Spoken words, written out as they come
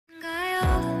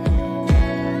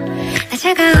나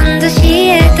차가운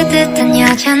도시의 따뜻한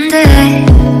여잔데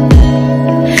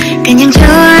그냥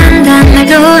좋아한단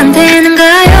말도 안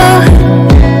되는가요?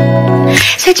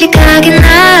 솔직하게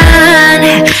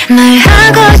난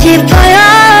말하고 싶어요.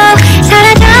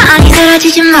 사라져 아니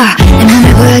사라지지 마. 내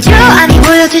맘을 보여줘 아니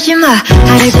보여주지 마.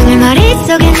 하루 종일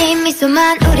머릿속에 네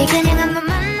미소만. 우리 그냥 한번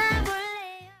만나볼래요?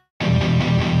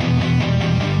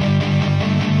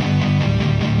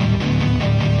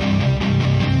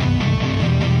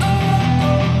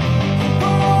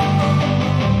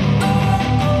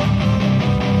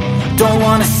 Don't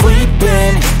wanna sleep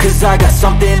in, cause I got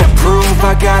something to prove.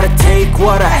 I gotta take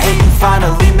what I hate and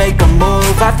finally make a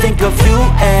move. I think of you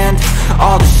and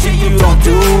all the shit you don't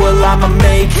do. Well, I'ma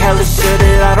make hella sure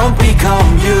that I don't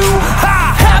become you.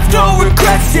 I have no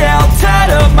regrets, yeah, I'll tie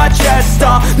up my chest.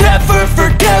 I'll never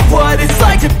forget what it's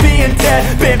like to be in debt.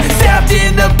 Been stabbed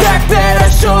in the back bed, I'll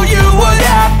show you what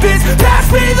happens. Pass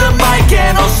me the mic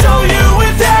and I'll show you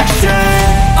with action.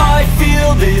 I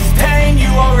feel this pain,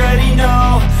 you already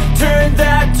know. Turn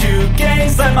that to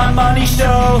gains, let my money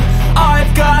show.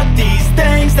 I've got these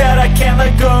things that I can't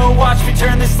let go. Watch me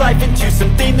turn this life into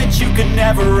something that you could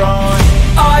never own.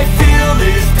 I feel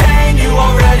this pain, you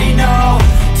already know.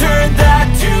 Turn that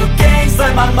to gains,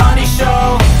 let my money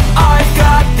show. I've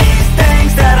got these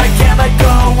things that I can't let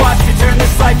go. Watch me turn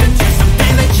this life into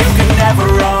something that you could never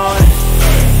own.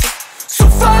 So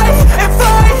fight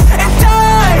and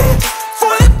die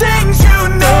for the things you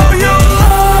know you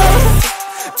love.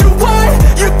 Do what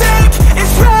you think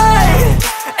is right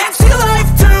and see life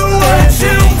do what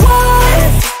you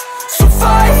want. So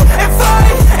fight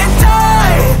and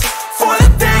die for the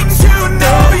things you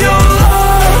know you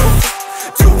love.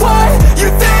 Do what you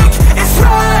think is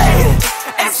right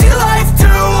and see life do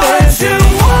what you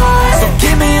want. So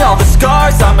give me all the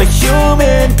scars, I'm a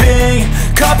human being.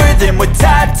 Cover them with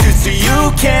tattoos so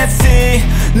you can't see.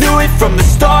 Knew it from the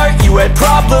start, you had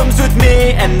problems with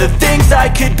me and the things I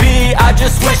could be, I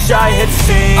just wish I had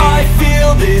seen. I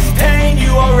feel this pain,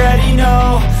 you already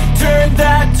know. Turn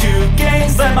that to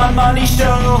gains, let my money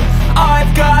show.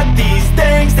 I've got these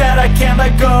things that I can't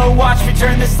let go. Watch me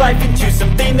turn this life into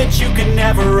something that you can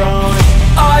never own.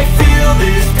 I feel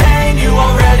this pain, you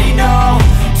already know.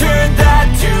 Turn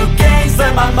that to gains,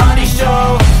 let my money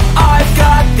show. I've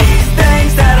got these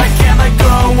things that I can't let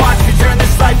go. Watch me turn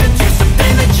this life into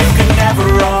something that you can never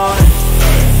own.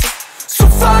 So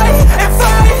fight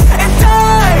and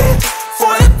die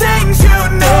for the things you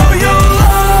know you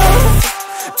love.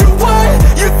 Do what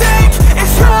you think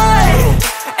is right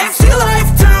and see life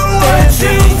do what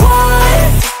you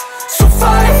want. So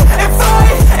fight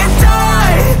and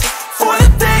die for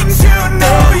the things you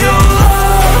know you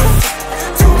love.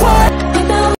 Do what you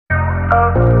know.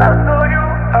 I saw you,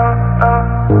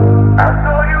 I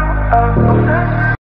saw you,